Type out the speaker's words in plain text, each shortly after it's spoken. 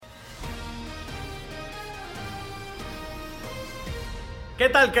¿Qué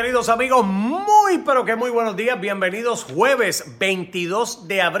tal, queridos amigos? Muy, pero que muy buenos días. Bienvenidos jueves 22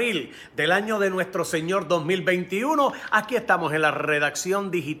 de abril del año de nuestro Señor 2021. Aquí estamos en la redacción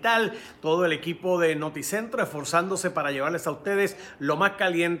digital, todo el equipo de Noticentro esforzándose para llevarles a ustedes lo más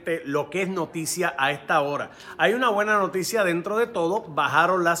caliente, lo que es noticia a esta hora. Hay una buena noticia dentro de todo,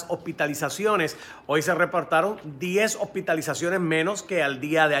 bajaron las hospitalizaciones. Hoy se reportaron 10 hospitalizaciones menos que al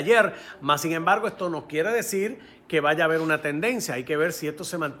día de ayer. Más sin embargo, esto no quiere decir que vaya a haber una tendencia. Hay que ver si esto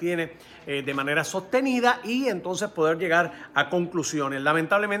se mantiene de manera sostenida y entonces poder llegar a conclusiones.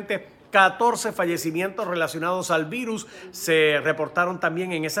 Lamentablemente, 14 fallecimientos relacionados al virus se reportaron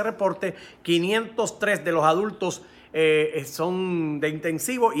también en ese reporte. 503 de los adultos son de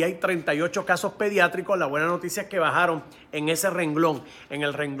intensivo y hay 38 casos pediátricos. La buena noticia es que bajaron en ese renglón, en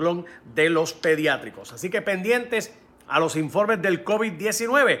el renglón de los pediátricos. Así que pendientes a los informes del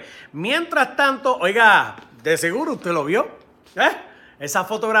COVID-19. Mientras tanto, oiga, de seguro usted lo vio, Esas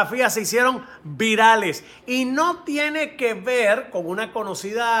fotografías se hicieron virales y no tiene que ver con una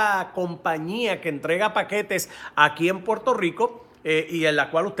conocida compañía que entrega paquetes aquí en Puerto Rico y en la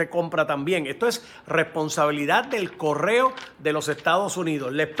cual usted compra también. Esto es responsabilidad del Correo de los Estados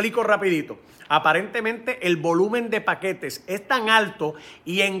Unidos. Le explico rapidito. Aparentemente el volumen de paquetes es tan alto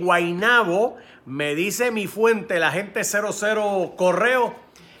y en Guaynabo, me dice mi fuente, la agente 00 Correo,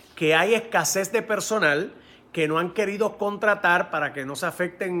 que hay escasez de personal, que no han querido contratar para que no se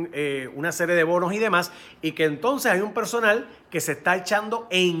afecten una serie de bonos y demás, y que entonces hay un personal que se está echando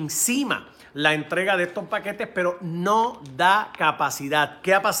encima la entrega de estos paquetes, pero no da capacidad.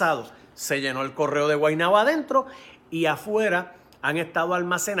 ¿Qué ha pasado? Se llenó el correo de Guaynabo adentro y afuera han estado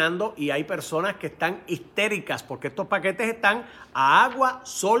almacenando y hay personas que están histéricas porque estos paquetes están a agua,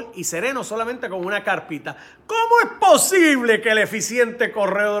 sol y sereno, solamente con una carpita. ¿Cómo es posible que el eficiente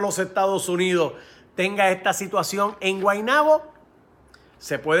correo de los Estados Unidos tenga esta situación en Guaynabo?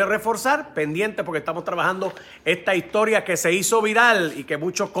 Se puede reforzar, pendiente, porque estamos trabajando esta historia que se hizo viral y que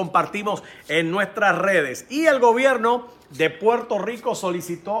muchos compartimos en nuestras redes. Y el gobierno de Puerto Rico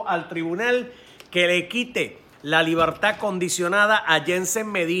solicitó al tribunal que le quite la libertad condicionada a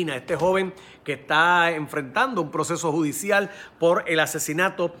Jensen Medina, este joven que está enfrentando un proceso judicial por el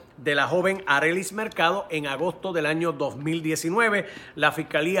asesinato de la joven Arelis Mercado en agosto del año 2019. La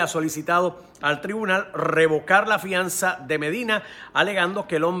Fiscalía ha solicitado al tribunal revocar la fianza de Medina, alegando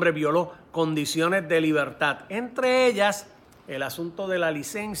que el hombre violó condiciones de libertad, entre ellas el asunto de la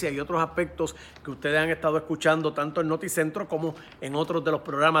licencia y otros aspectos que ustedes han estado escuchando tanto en Noticentro como en otros de los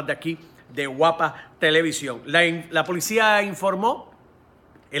programas de aquí de Guapa Televisión. La policía informó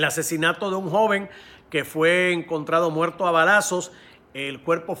el asesinato de un joven que fue encontrado muerto a balazos. El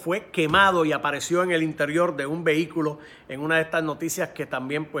cuerpo fue quemado y apareció en el interior de un vehículo, en una de estas noticias que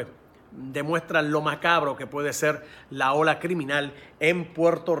también pues demuestran lo macabro que puede ser la ola criminal en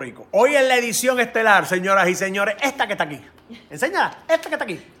Puerto Rico. Hoy en la edición estelar, señoras y señores, esta que está aquí. Enséñala, esta que está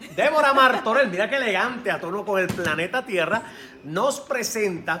aquí. Débora Martorell, mira qué elegante, a tono con el planeta Tierra, nos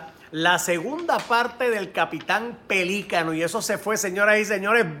presenta la segunda parte del Capitán Pelícano. Y eso se fue, señoras y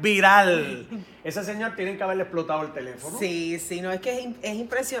señores, viral. Ese señor tiene que haberle explotado el teléfono. Sí, no, es que es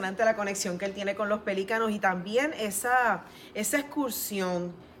impresionante la conexión que él tiene con los pelícanos y también esa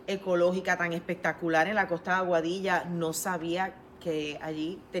excursión ecológica tan espectacular en la costa de Aguadilla. No sabía que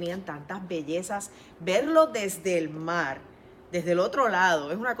allí tenían tantas bellezas. Verlo desde el mar, desde el otro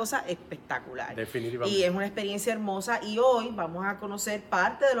lado, es una cosa espectacular. Definitivamente. Y es una experiencia hermosa. Y hoy vamos a conocer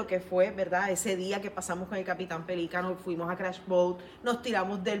parte de lo que fue, ¿verdad? Ese día que pasamos con el Capitán Pelícano. Fuimos a Crash Boat, nos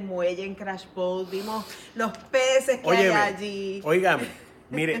tiramos del muelle en Crash Boat, vimos los peces que hay allí. Óigame.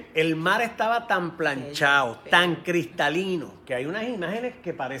 Mire, el mar estaba tan planchado, tan cristalino, que hay unas imágenes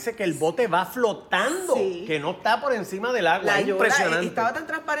que parece que el bote va flotando, que no está por encima del agua. Es impresionante. Estaba tan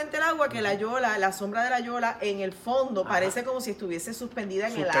transparente el agua que la sombra de la yola en el fondo parece como si estuviese suspendida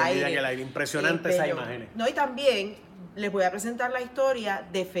en el aire. Impresionante esas imágenes. No, y también les voy a presentar la historia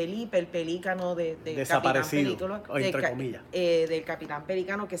de Felipe, el pelícano de desaparecido, Capitán Pelícano, entre comillas. Del Capitán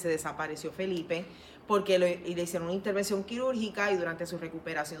Pelícano, que se desapareció Felipe, porque le hicieron una intervención quirúrgica y durante su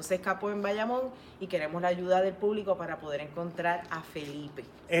recuperación se escapó en Bayamón y queremos la ayuda del público para poder encontrar a Felipe.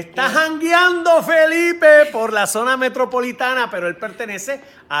 Está jangueando Felipe por la zona metropolitana, pero él pertenece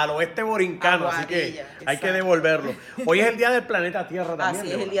al oeste borincano, así que hay que devolverlo. Hoy es el Día del Planeta Tierra también.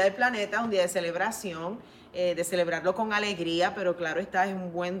 Así es, el Día del Planeta, un día de celebración, de celebrarlo con alegría, pero claro está, es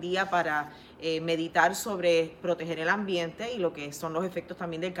un buen día para meditar sobre proteger el ambiente y lo que son los efectos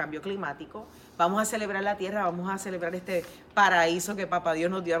también del cambio climático, vamos a celebrar la tierra, vamos a celebrar este paraíso que Papá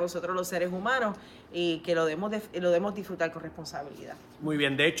Dios nos dio a nosotros los seres humanos y que lo debemos disfrutar con responsabilidad. Muy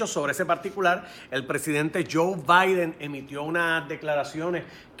bien, de hecho, sobre ese particular, el presidente Joe Biden emitió unas declaraciones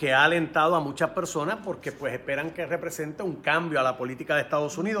que ha alentado a muchas personas porque pues esperan que represente un cambio a la política de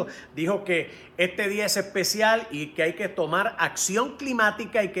Estados Unidos. Dijo que este día es especial y que hay que tomar acción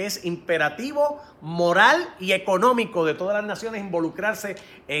climática y que es imperativo, moral y económico de todas las naciones involucrarse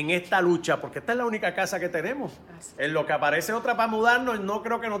en esta lucha, porque esta es la única casa que tenemos. En lo que aparece otra para mudarnos, no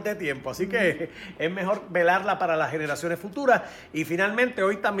creo que nos dé tiempo, así que es mejor velarla para las generaciones futuras. Y finalmente,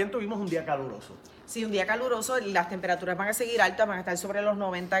 hoy también tuvimos un día caluroso. Sí, un día caluroso, las temperaturas van a seguir altas, van a estar sobre los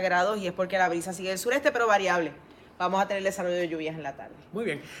 90 grados y es porque la brisa sigue del sureste, pero variable. Vamos a tener desarrollo de lluvias en la tarde. Muy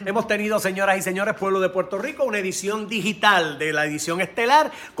bien. Hemos tenido, señoras y señores, pueblo de Puerto Rico, una edición digital de la edición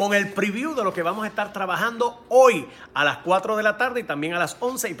estelar con el preview de lo que vamos a estar trabajando hoy a las 4 de la tarde y también a las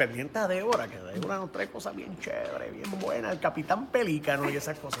 11 y pendiente a Débora, que Débora nos trae cosas bien chéveres, bien buenas, el Capitán Pelícano y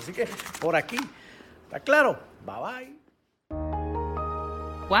esas cosas. Así que por aquí, ¿está claro? Bye bye.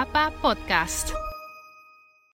 Guapa Podcast.